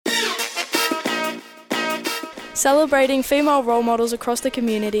Celebrating female role models across the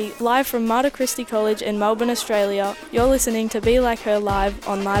community, live from Mater Christi College in Melbourne, Australia, you're listening to Be Like Her Live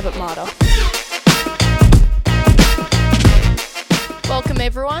on Live at Mater. Welcome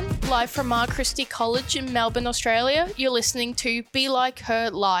everyone, live from Mater Christi College in Melbourne, Australia. You're listening to Be Like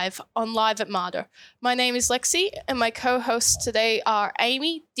Her Live on Live at Mater. My name is Lexi and my co-hosts today are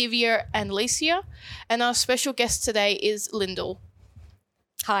Amy, Divya and Alicia, and our special guest today is Lyndall.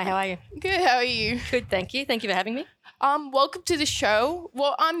 Hi, how are you? Good, how are you? Good, thank you. Thank you for having me. Welcome to the show.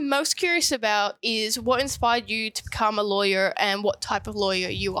 What I'm most curious about is what inspired you to become a lawyer and what type of lawyer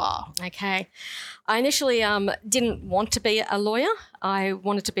you are. Okay. I initially didn't want to be a lawyer. I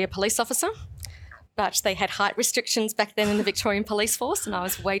wanted to be a police officer, but they had height restrictions back then in the Victorian Police Force and I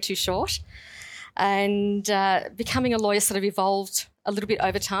was way too short. And becoming a lawyer sort of evolved a little bit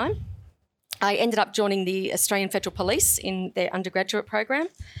over time. I ended up joining the Australian Federal Police in their undergraduate program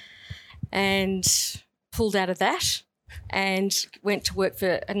and pulled out of that and went to work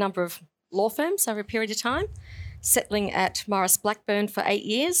for a number of law firms over a period of time, settling at Maurice Blackburn for 8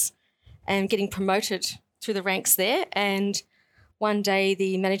 years and getting promoted through the ranks there. And one day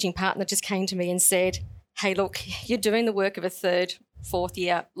the managing partner just came to me and said, hey, look, you're doing the work of a third, fourth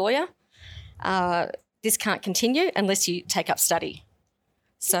year lawyer. This can't continue unless you take up study.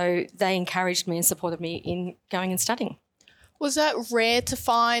 So they encouraged me and supported me in going and studying. Was that rare to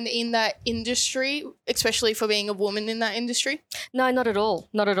find in that industry, especially for being a woman in that industry? No, not at all.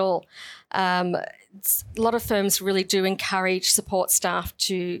 Not at all. A lot of firms really do encourage support staff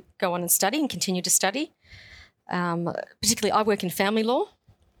to go on and study and continue to study. Particularly, I work in family law,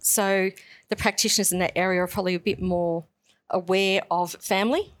 so the practitioners in that area are probably a bit more aware of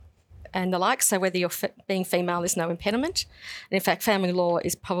family and the like, so whether you're being female is no impediment. And in fact, family law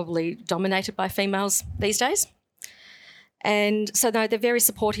is probably dominated by females these days. And so no, they're very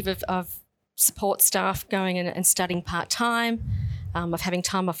supportive of support staff going and studying part-time, of having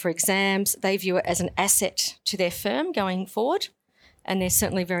time off for exams. They view it as an asset to their firm going forward, and they're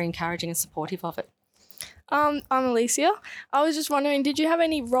certainly very encouraging and supportive of it. I'm Alicia. I was just wondering, did you have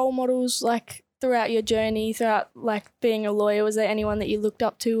any role models like throughout your journey, throughout like being a lawyer? Was there anyone that you looked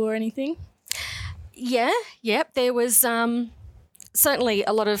up to or anything? Yeah. There was certainly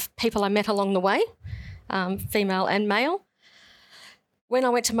a lot of people I met along the way, female and male. When I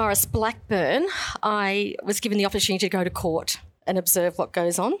went to Maurice Blackburn, I was given the opportunity to go to court and observe what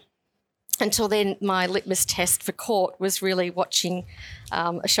goes on. Until then, my litmus test for court was really watching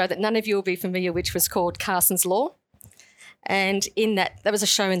a show that none of you will be familiar with, which was called Carson's Law. And in that was a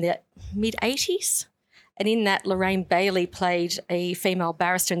show in the mid-80s. And in that, Lorraine Bailey played a female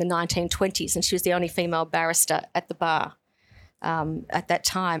barrister in the 1920s, and she was the only female barrister at the bar at that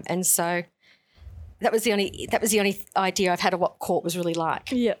time. And so that was the only idea I've had of what court was really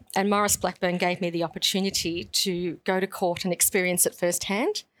like. Yeah. And Maurice Blackburn gave me the opportunity to go to court and experience it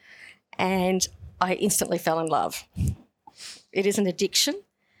firsthand. And I instantly fell in love. It is an addiction.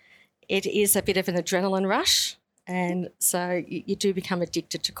 It is a bit of an adrenaline rush. And so you do become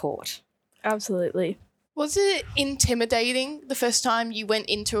addicted to court. Absolutely. Was it intimidating the first time you went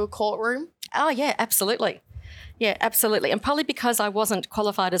into a courtroom? Oh, yeah, absolutely. Yeah, absolutely. And probably because I wasn't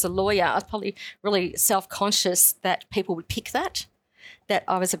qualified as a lawyer, I was probably really self-conscious that people would pick that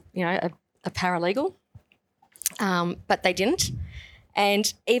I was a paralegal, but they didn't.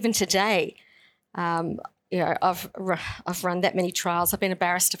 And even today, I've run that many trials. I've been a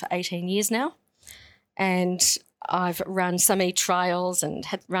barrister for 18 years now, and I've run so many trials and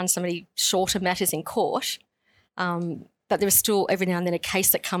had run so many shorter matters in court, but there is still every now and then a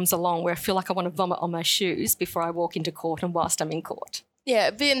case that comes along where I feel like I want to vomit on my shoes before I walk into court and whilst I'm in court. Yeah,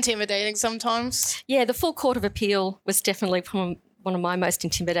 a bit intimidating sometimes. Yeah, the full Court of Appeal was definitely one of my most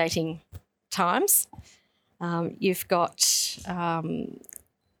intimidating times. You've got, the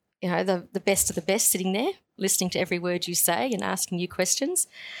best of the best sitting there, listening to every word you say and asking you questions.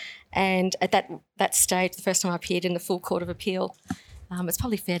 And at that stage, the first time I appeared in the full Court of Appeal, it's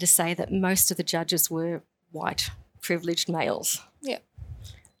probably fair to say that most of the judges were white, privileged males. Yeah.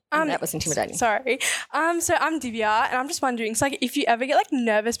 And that was intimidating. Sorry. So I'm Divya, and I'm just wondering, so like if you ever get like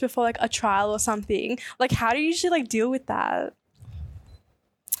nervous before like a trial or something, like how do you usually like deal with that?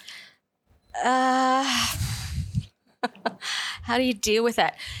 How do you deal with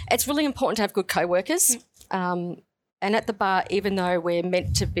that? It's really important to have good co-workers. And at the bar, even though we're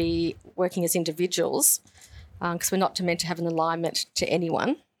meant to be working as individuals, because we're not meant to have an alignment to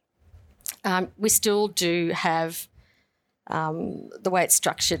anyone, we still do have, the way it's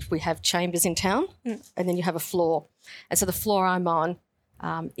structured, we have chambers in town and then you have a floor. And so the floor I'm on,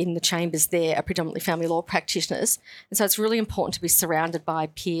 in the chambers there are predominantly family law practitioners. And so it's really important to be surrounded by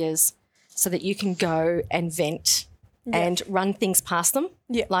peers so that you can go and vent and run things past them.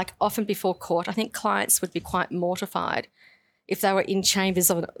 Yeah. Like often before court, I think clients would be quite mortified if they were in chambers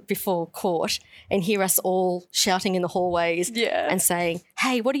before court and hear us all shouting in the hallways and saying,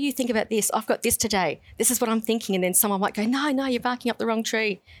 hey, what do you think about this? I've got this today. This is what I'm thinking. And then someone might go, no, you're barking up the wrong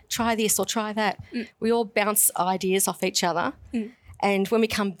tree. Try this or try that. We all bounce ideas off each other. And when we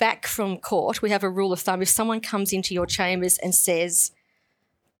come back from court, we have a rule of thumb. If someone comes into your chambers and says,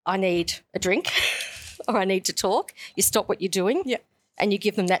 I need a drink or I need to talk, you stop what you're doing and you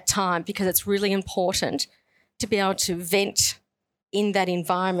give them that time, because it's really important to be able to vent in that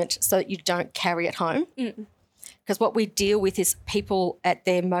environment so that you don't carry it home. Because what we deal with is people at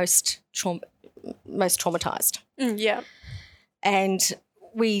their most traumatised. And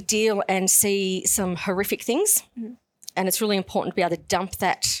we deal and see some horrific things, and it's really important to be able to dump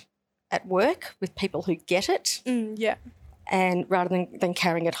that at work with people who get it. And rather than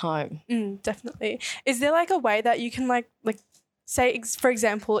carrying it home. Definitely. Is there like a way that you can like say, for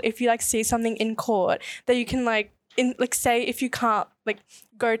example, if you like see something in court that you can say if you can't like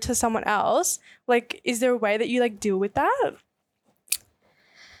go to someone else, like is there a way that you like deal with that?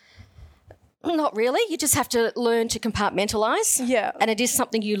 Not really. You just have to learn to compartmentalise. And it is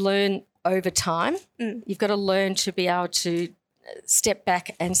something you learn over time. You've got to learn to be able to step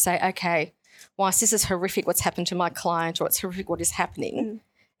back and say, okay, whilst this is horrific what's happened to my client, or it's horrific what is happening,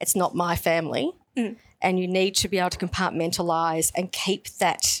 it's not my family. And you need to be able to compartmentalise and keep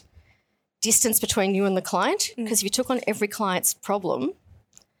that distance between you and the client, because if you took on every client's problem,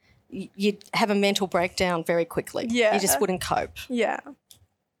 you'd have a mental breakdown very quickly. You just wouldn't cope.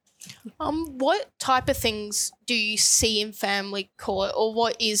 What type of things do you see in family court, or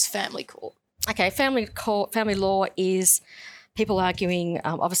what is family court? Okay, family law is people arguing,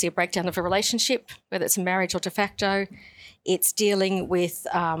 obviously, a breakdown of a relationship, whether it's a marriage or de facto. It's dealing with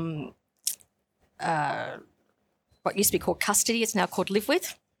what used to be called custody. It's now called live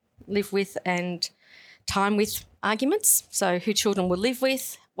with and time with arguments. So who children will live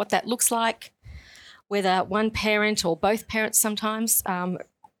with, what that looks like, whether one parent or both parents sometimes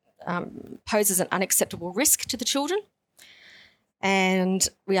poses an unacceptable risk to the children. And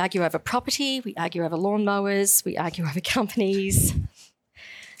we argue over property, we argue over lawnmowers, we argue over companies.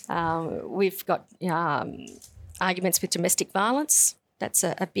 We've got arguments with domestic violence. That's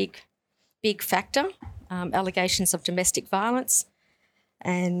a big factor, allegations of domestic violence.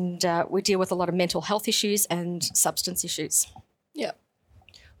 And we deal with a lot of mental health issues and substance issues. Yeah.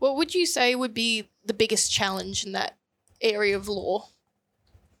 What would you say would be the biggest challenge in that area of law?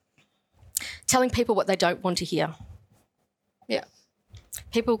 Telling people what they don't want to hear. Yeah.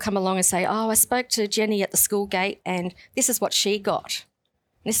 People come along and say, I spoke to Jenny at the school gate and this is what she got.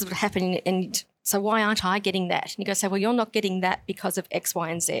 This is what happened, and so why aren't I getting that? And you go say, well, you're not getting that because of X, Y,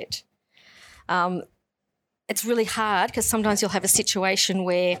 and Z. It's really hard because sometimes you'll have a situation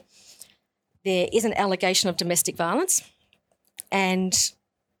where there is an allegation of domestic violence and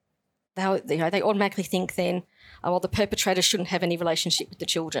they automatically think then, oh, well, the perpetrator shouldn't have any relationship with the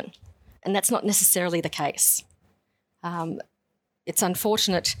children. And that's not necessarily the case. It's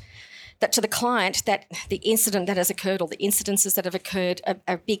unfortunate that to the client that the incident that has occurred or the incidences that have occurred are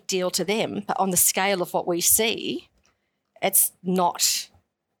a big deal to them, but on the scale of what we see, it's not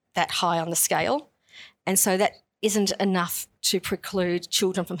that high on the scale. And so that isn't enough to preclude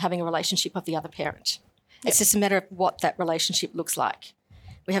children from having a relationship with the other parent. It's just a matter of what that relationship looks like.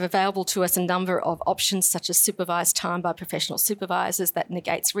 We have available to us a number of options such as supervised time by professional supervisors that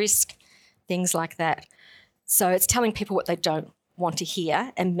negates risk, things like that. So it's telling people what they don't want to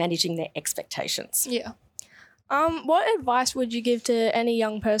hear and managing their expectations. Yeah. What advice would you give to any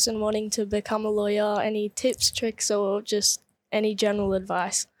young person wanting to become a lawyer? Any tips, tricks, or just any general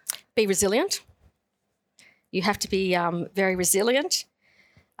advice? Be resilient. You have to be very resilient.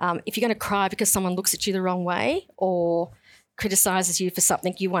 If you're going to cry because someone looks at you the wrong way or criticises you for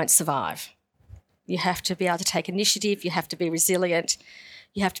something, you won't survive. You have to be able to take initiative. You have to be resilient.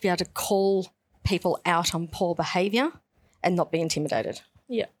 You have to be able to call people out on poor behaviour and not be intimidated.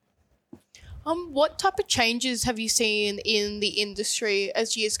 Yeah. What type of changes have you seen in the industry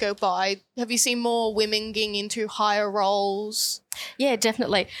as years go by? Have you seen more women getting into higher roles? Yeah,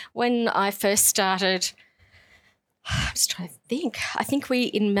 definitely. When I first started, I'm just trying to think. I think we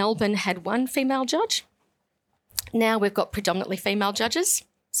in Melbourne had one female judge. Now we've got predominantly female judges.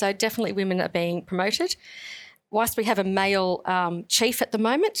 So definitely women are being promoted. Whilst we have a male chief at the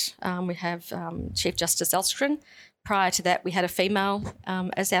moment, we have Chief Justice Elstrin. Prior to that, we had a female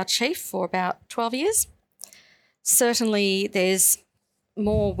as our chief for about 12 years. Certainly there's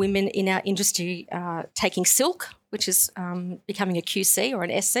more women in our industry taking silk, which is becoming a QC or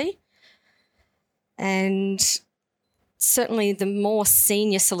an SC. And certainly the more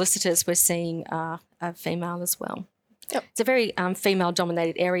senior solicitors we're seeing are female as well. Yep. It's a very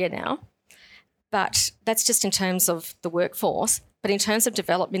female-dominated area now, but that's just in terms of the workforce. But in terms of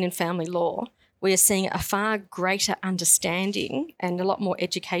development in family law, we are seeing a far greater understanding and a lot more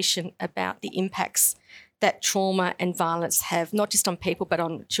education about the impacts that trauma and violence have, not just on people but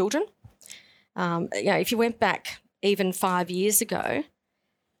on children. If you went back even 5 years ago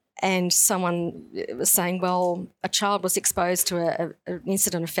and someone was saying, well, a child was exposed to an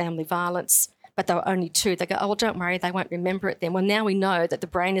incident of family violence, but they were only 2, they go, oh, well, don't worry, they won't remember it then. Well, now we know that the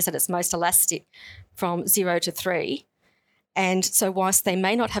brain is at its most elastic from 0 to 3. And so whilst they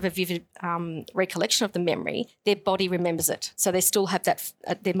may not have a vivid recollection of the memory, their body remembers it. So they still have that,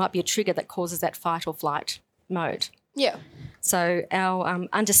 there might be a trigger that causes that fight or flight mode. Yeah. So our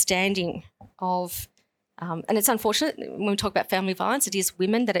understanding of, and it's unfortunate when we talk about family violence, it is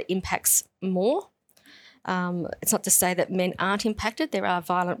women that it impacts more. It's not to say that men aren't impacted. There are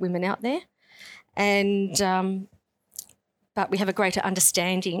violent women out there. And but we have a greater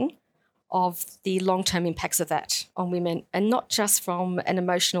understanding of the long-term impacts of that on women, and not just from an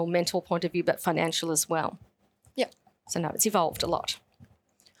emotional, mental point of view, but financial as well. Yeah. So no, it's evolved a lot.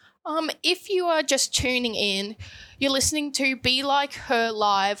 If you are just tuning in, you're listening to Be Like Her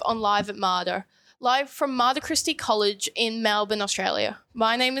Live on Live at Mater, live from Mater Christi College in Melbourne, Australia.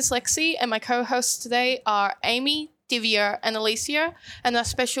 My name is Lexi, and my co-hosts today are Amy, Divya, and Alicia, and our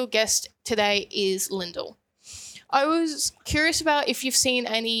special guest today is Lyndall. I was curious about if you've seen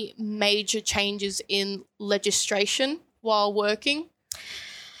any major changes in legislation while working.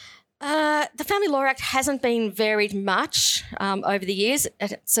 The Family Law Act hasn't been varied much over the years.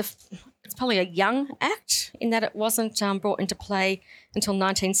 It's probably a young act in that it wasn't brought into play until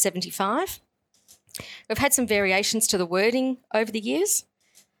 1975. We've had some variations to the wording over the years.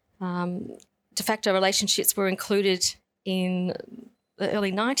 De facto relationships were included in the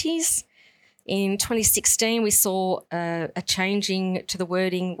early 90s. In 2016, we saw a changing to the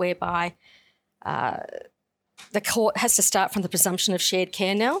wording whereby the court has to start from the presumption of shared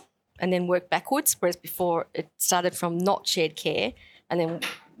care now and then work backwards, whereas before it started from not shared care and then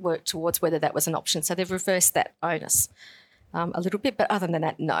worked towards whether that was an option. So they've reversed that onus a little bit, but other than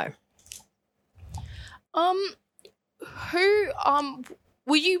that, no.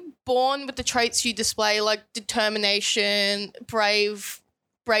 Were you born with the traits you display, like determination,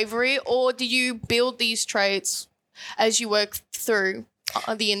 bravery, or do you build these traits as you work through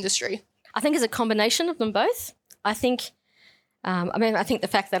the industry? I think it's a combination of them both. I think the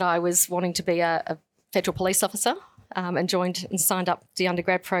fact that I was wanting to be a federal police officer and joined and signed up the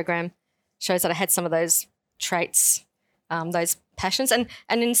undergrad program shows that I had some of those traits, those passions. And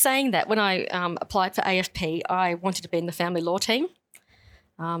in saying that, when I applied for AFP, I wanted to be in the family law team.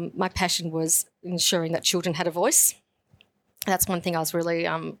 My passion was ensuring that children had a voice. That's one thing I was really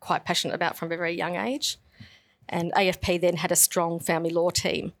quite passionate about from a very young age. And AFP then had a strong family law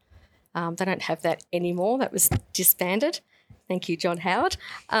team. They don't have that anymore. That was disbanded. Thank you, John Howard.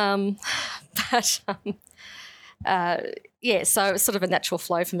 So it was sort of a natural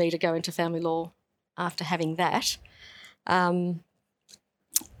flow for me to go into family law after having that.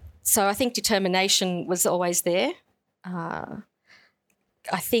 So I think determination was always there.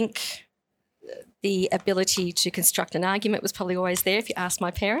 I think the ability to construct an argument was probably always there if you ask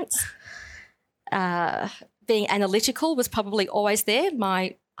my parents. Being analytical was probably always there.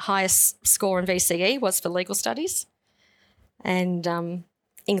 My highest score in VCE was for legal studies and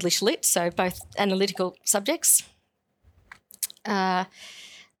English lit, so both analytical subjects. But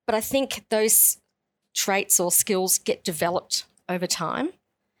I think those traits or skills get developed over time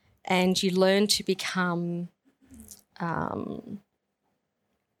and you learn to become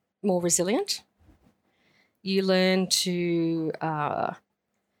more resilient. You learn how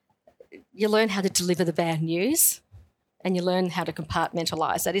to deliver the bad news and you learn how to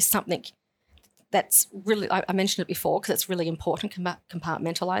compartmentalise. That is something that's really, I mentioned it before because it's really important,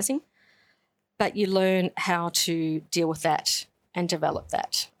 compartmentalising, but you learn how to deal with that and develop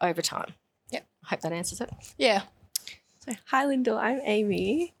that over time. Yep. I hope that answers it. Yeah. So, hi, Lyndall. I'm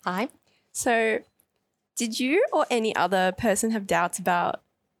Amy. Hi. So, did you or any other person have doubts about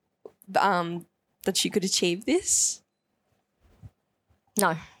that you could achieve this?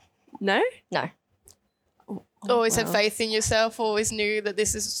 No. No? No. Always had faith in yourself, always knew that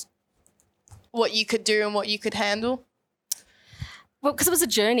this is what you could do and what you could handle? Well, because it was a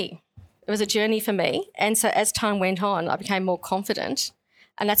journey. It was a journey for me. And so as time went on, I became more confident.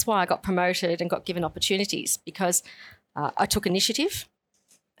 And that's why I got promoted and got given opportunities, because I took initiative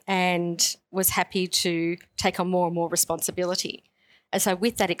and was happy to take on more and more responsibility. And so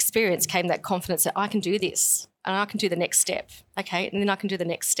with that experience came that confidence that I can do this and I can do the next step, okay, and then I can do the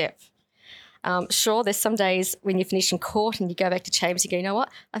next step. Sure, there's some days when you finish in court and you go back to chambers, you go, you know what,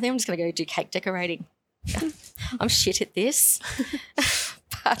 I think I'm just going to go do cake decorating. I'm shit at this.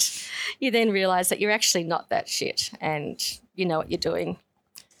 But you then realise that you're actually not that shit and you know what you're doing.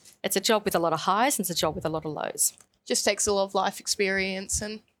 It's a job with a lot of highs and it's a job with a lot of lows. Just takes a lot of life experience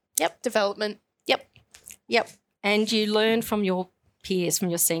and development. Yep. And you learn from your peers, from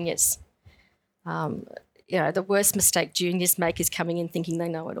your seniors. The worst mistake juniors make is coming in thinking they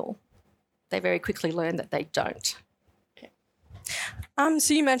know it all. They very quickly learn that they don't.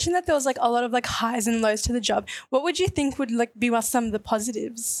 So you mentioned that there was like a lot of like highs and lows to the job. What would you think would like be some of the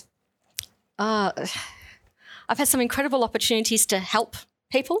positives? I've had some incredible opportunities to help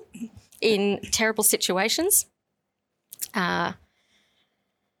people in terrible situations. One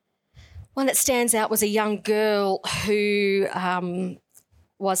that stands out was a young girl who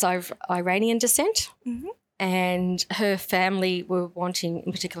was of Iranian descent. Mm-hmm. And her family were wanting,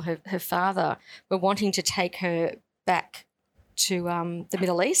 in particular her father, were wanting to take her back to the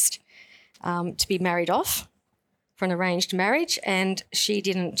Middle East to be married off for an arranged marriage, and she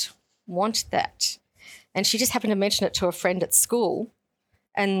didn't want that. And she just happened to mention it to a friend at school,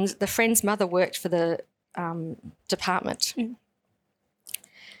 and the friend's mother worked for the department. Mm.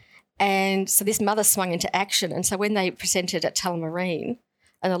 And so this mother swung into action, and so when they presented at Tullamarine,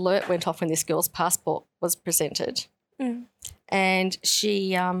 an alert went off when this girl's passport was presented. Mm. And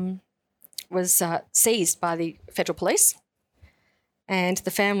she was seized by the federal police, and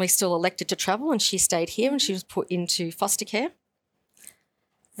the family still elected to travel, and she stayed here and she was put into foster care.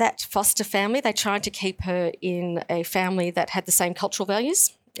 That foster family, they tried to keep her in a family that had the same cultural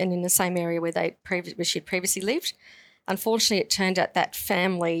values and in the same area where she had previously lived. Unfortunately, it turned out that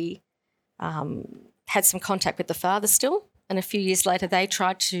family had some contact with the father still, and a few years later they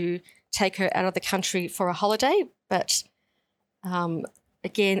tried to take her out of the country for a holiday, but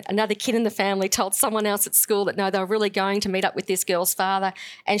again, another kid in the family told someone else at school that no, they were really going to meet up with this girl's father,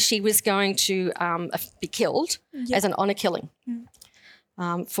 and she was going to be killed as an honour killing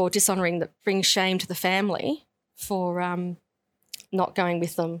for dishonouring, bringing shame to the family for not going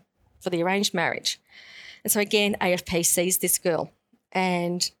with them for the arranged marriage. And so again, AFP seized this girl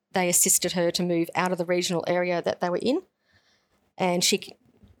and they assisted her to move out of the regional area that they were in, and she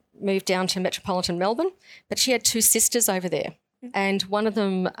moved down to metropolitan Melbourne, but she had two sisters over there. And one of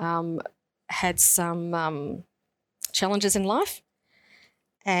them had some challenges in life,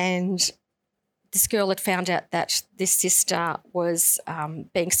 and this girl had found out that this sister was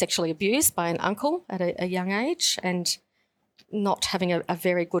being sexually abused by an uncle at a young age and not having a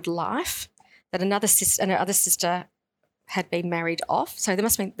very good life, that another sister and her other sister had been married off. So there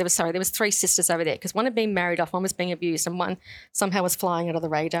was three sisters over there, because one had been married off, one was being abused, and one somehow was flying under the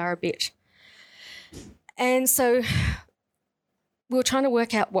radar a bit. And so we were trying to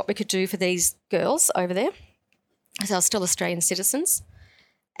work out what we could do for these girls over there, because they were still Australian citizens.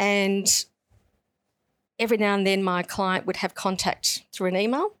 And every now and then my client would have contact through an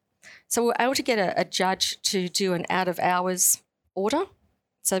email. So we were able to get a judge to do an out-of-hours order.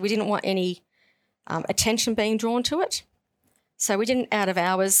 So we didn't want any attention being drawn to it. So we did an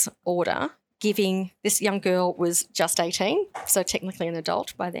out-of-hours order, giving this young girl was just 18, so technically an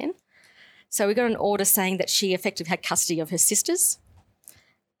adult by then. So we got an order saying that she effectively had custody of her sisters,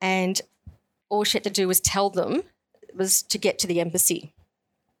 and all she had to do was tell them was to get to the embassy.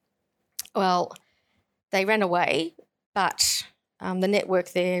 Well, they ran away, but the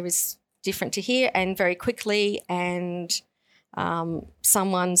network there is different to here, and very quickly, and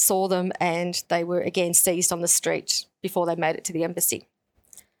someone saw them and they were again seized on the street before they made it to the embassy.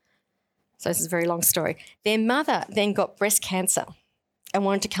 So this is a very long story. Their mother then got breast cancer and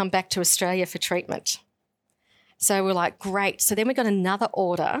wanted to come back to Australia for treatment. So we're like, great. So then we got another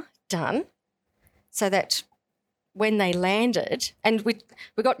order done so that when they landed, and we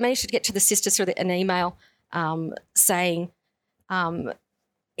managed to get to the sisters through an email saying,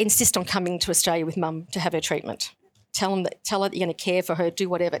 insist on coming to Australia with mum to have her treatment. Tell her that you're going to care for her, do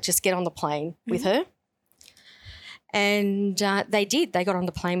whatever, just get on the plane with her. And they did. They got on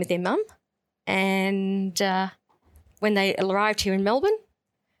the plane with their mum, and when they arrived here in Melbourne,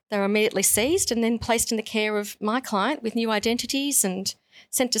 they were immediately seized and then placed in the care of my client with new identities and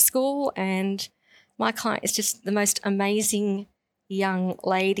sent to school. And my client is just the most amazing young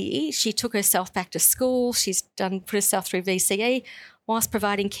lady. She took herself back to school. She's put herself through VCE whilst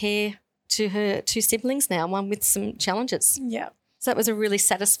providing care to her two siblings now, one with some challenges. Yeah. So it was a really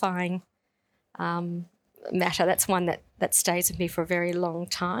satisfying matter. That's one that stays with me for a very long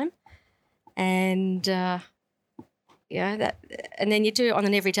time. And and then you do it on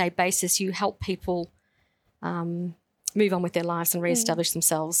an everyday basis. You help people move on with their lives and reestablish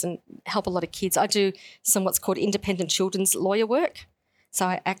themselves, and help a lot of kids. I do some what's called independent children's lawyer work. So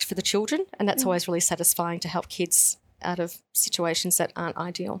I act for the children, and that's always really satisfying to help kids out of situations that aren't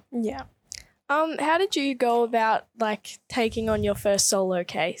ideal. Yeah. How did you go about like taking on your first solo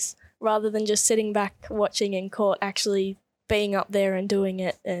case rather than just sitting back watching in court, actually being up there and doing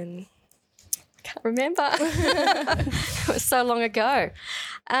it? And Can't remember. It was so long ago.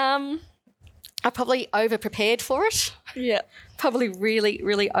 I probably over-prepared for it. yeah, Probably really,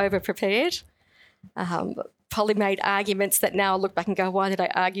 really over-prepared. Probably made arguments that now I look back and go, why did I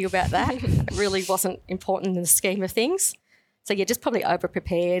argue about that? It really wasn't important in the scheme of things. So, yeah, just probably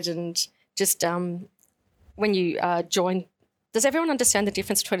over-prepared, and just when you join, does everyone understand the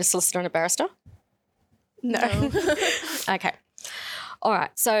difference between a solicitor and a barrister? No. Okay. All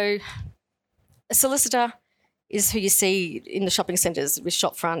right. So a solicitor is who you see in the shopping centres with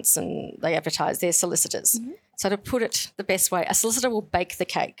shop fronts, and they advertise their solicitors. So to put it the best way, a solicitor will bake the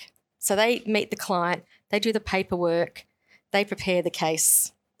cake. So they meet the client, they do the paperwork, they prepare the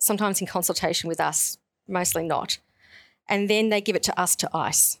case, sometimes in consultation with us, mostly not. And then they give it to us to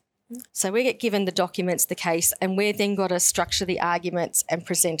ICE. So we get given the documents, the case, and we've then got to structure the arguments and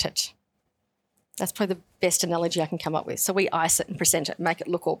present it. That's probably the best analogy I can come up with. So we ice it and present it, make it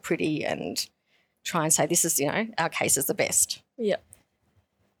look all pretty, and try and say this is, our case is the best. yeah,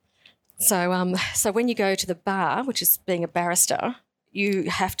 So so when you go to the bar, which is being a barrister, you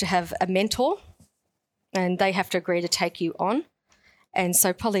have to have a mentor, and they have to agree to take you on. And so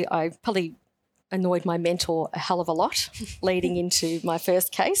I probably annoyed my mentor a hell of a lot leading into my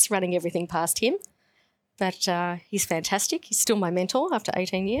first case, running everything past him. But he's fantastic. He's still my mentor after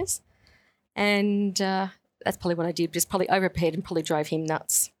 18 years. And that's probably what I did, just probably overprepared and probably drove him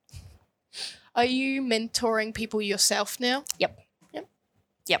nuts. Are you mentoring people yourself now?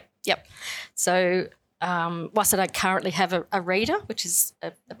 Yep. So whilst I don't currently have a reader, which is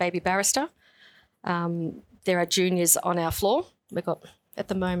a baby barrister, there are juniors on our floor. We've got, at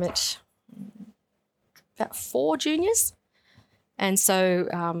the moment, about 4 juniors. And so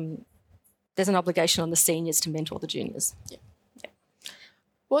there's an obligation on the seniors to mentor the juniors.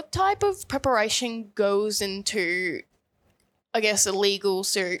 What type of preparation goes into, I guess, a legal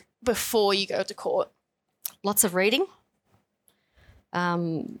suit before you go to court? Lots of reading,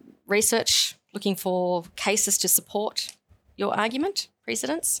 research, looking for cases to support your argument,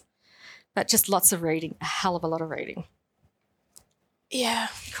 precedents, but just lots of reading, a hell of a lot of reading. Yeah.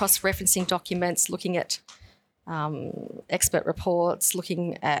 Cross-referencing documents, looking at expert reports,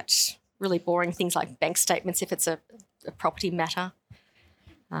 looking at really boring things like bank statements if it's a property matter,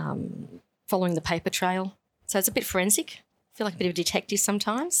 following the paper trail. So it's a bit forensic. I feel like a bit of a detective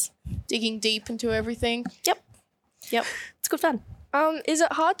sometimes. Digging deep into everything. Yep. It's good fun. Is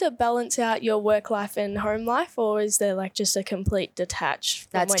it hard to balance out your work life and home life, or is there like just a complete detach?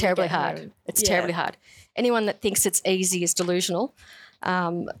 That's terribly hard. It's terribly hard. Anyone that thinks it's easy is delusional.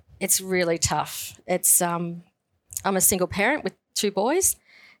 It's really tough. It's I'm a single parent with 2 boys,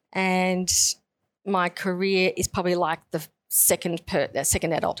 and my career is probably like the second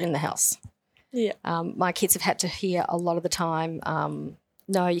adult in the house. Yeah. My kids have had to hear a lot of the time,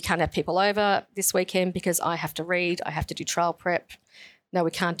 no, you can't have people over this weekend because I have to read, I have to do trial prep. No,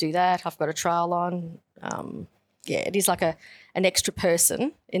 we can't do that. I've got a trial on. It is like an extra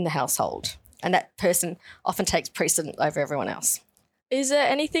person in the household, and that person often takes precedent over everyone else. Is there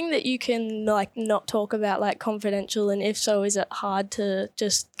anything that you can like not talk about, like confidential? And if so, is it hard to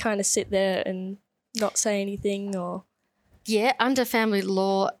just kind of sit there and not say anything? Or Yeah, under Family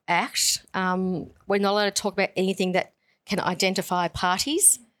Law Act, we're not allowed to talk about anything that can identify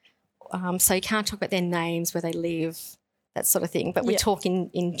parties. So you can't talk about their names, where they live, that sort of thing. But we talk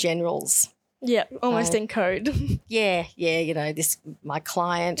in generals. yeah, almost in code. Yeah, this my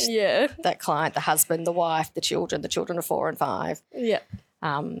client, yeah, that client, the husband, the wife, the children are 4 and 5. yeah,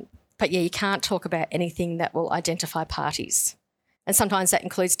 But you can't talk about anything that will identify parties. And sometimes that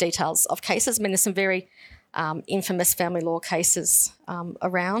includes details of cases. I mean, there's some very infamous family law cases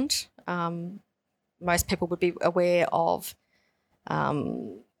around. Most people would be aware of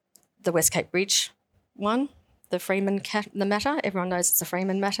the West Cape Bridge one, the Freeman the matter. Everyone knows it's a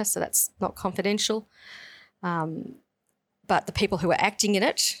Freeman matter, so that's not confidential. But the people who were acting in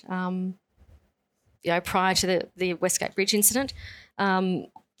it, prior to the West Cape Bridge incident,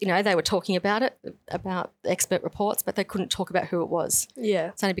 they were talking about it, about expert reports, but they couldn't talk about who it was. yeah.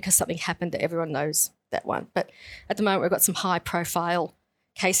 It's only because something happened that everyone knows that one. But at the moment, we've got some high-profile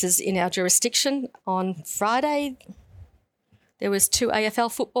cases in our jurisdiction. On Friday, There was 2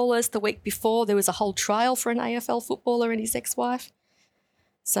 AFL footballers the week before. There was a whole trial for an AFL footballer and his ex-wife.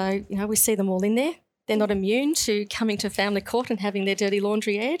 So, we see them all in there. They're not immune to coming to family court and having their dirty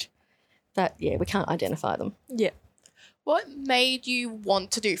laundry aired. But, yeah, we can't identify them. Yeah. What made you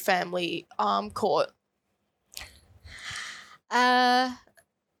want to do family court? I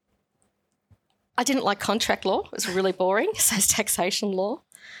didn't like contract law. It was really boring. So it's taxation law.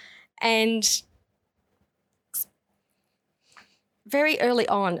 And very early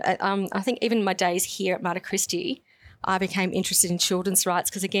on, I think even in my days here at Mater Christi, I became interested in children's rights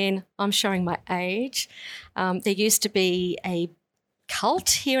because, again, I'm showing my age. There used to be a cult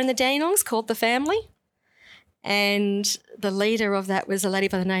here in the Dandenongs called The Family, and the leader of that was a lady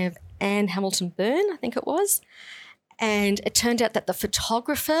by the name of Anne Hamilton Byrne, I think it was. And it turned out that the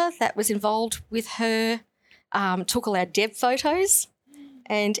photographer that was involved with her took all our Deb photos,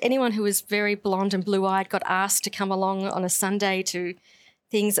 and anyone who was very blonde and blue-eyed got asked to come along on a Sunday to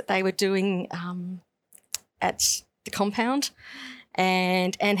things that they were doing at the compound.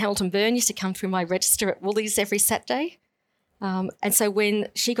 And Anne Hamilton Byrne used to come through my register at Woolies every Saturday. And so when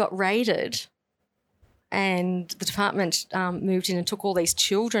she got raided and the department moved in and took all these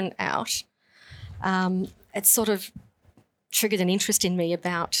children out, it sort of triggered an interest in me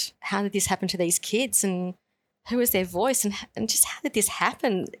about how did this happen to these kids and who was their voice and just how did this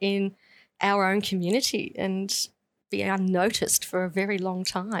happen in our own community and be unnoticed for a very long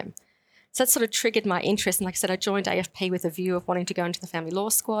time. So that sort of triggered my interest. And like I said, I joined AFP with a view of wanting to go into the family law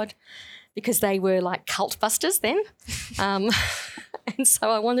squad because they were like cult busters then. And so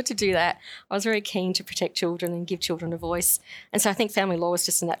I wanted to do that. I was very keen to protect children and give children a voice. And so I think family law was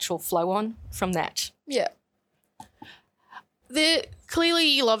just a natural flow on from that. Yeah. Clearly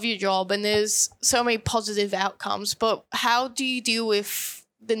you love your job and there's so many positive outcomes, but how do you deal with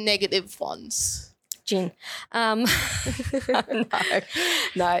the negative ones? Gin. No,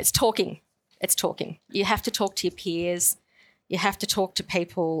 it's talking. It's talking. You have to talk to your peers. You have to talk to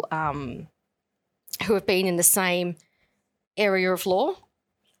people who have been in the same area of law.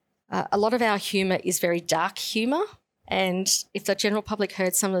 A lot of our humour is very dark humour, and if the general public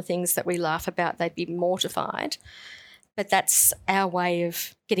heard some of the things that we laugh about, they'd be mortified. But that's our way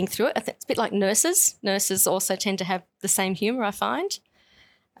of getting through it. I think it's a bit like nurses. Nurses also tend to have the same humour, I find.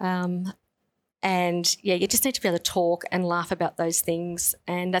 And, yeah, you just need to be able to talk and laugh about those things,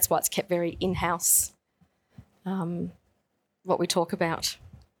 and that's why it's kept very in-house, what we talk about.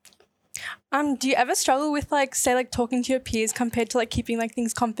 Do you ever struggle with, talking to your peers compared to, keeping,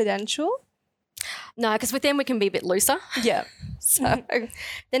 things confidential? No, because with them we can be a bit looser. Yeah. So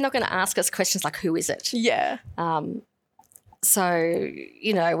they're not going to ask us questions like, who is it? Yeah. So,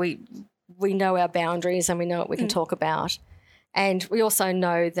 we know our boundaries and we know what we can talk about. And we also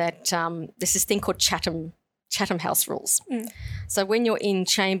know that there's this thing called Chatham House rules. So when you're in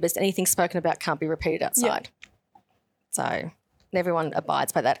chambers, anything spoken about can't be repeated outside. Yeah. So everyone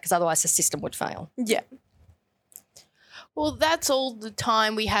abides by that because otherwise the system would fail. Yeah. Well, that's all the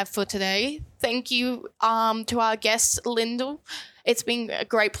time we have for today. Thank you to our guest, Lyndall. It's been a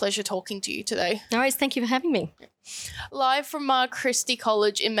great pleasure talking to you today. No worries. Thank you for having me. Live from Mater Christi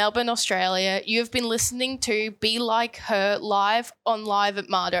College in Melbourne, Australia, you have been listening to Be Like Her live on Live at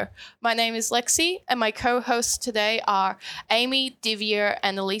Mater. My name is Lexi, and my co-hosts today are Amy, Divya,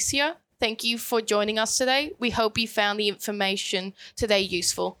 and Alicia. Thank you for joining us today. We hope you found the information today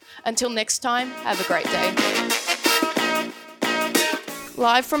useful. Until next time, have a great day.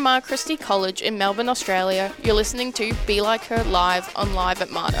 Live from Mater Christi College in Melbourne, Australia, you're listening to Be Like Her live on Live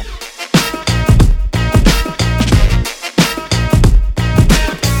at Mater.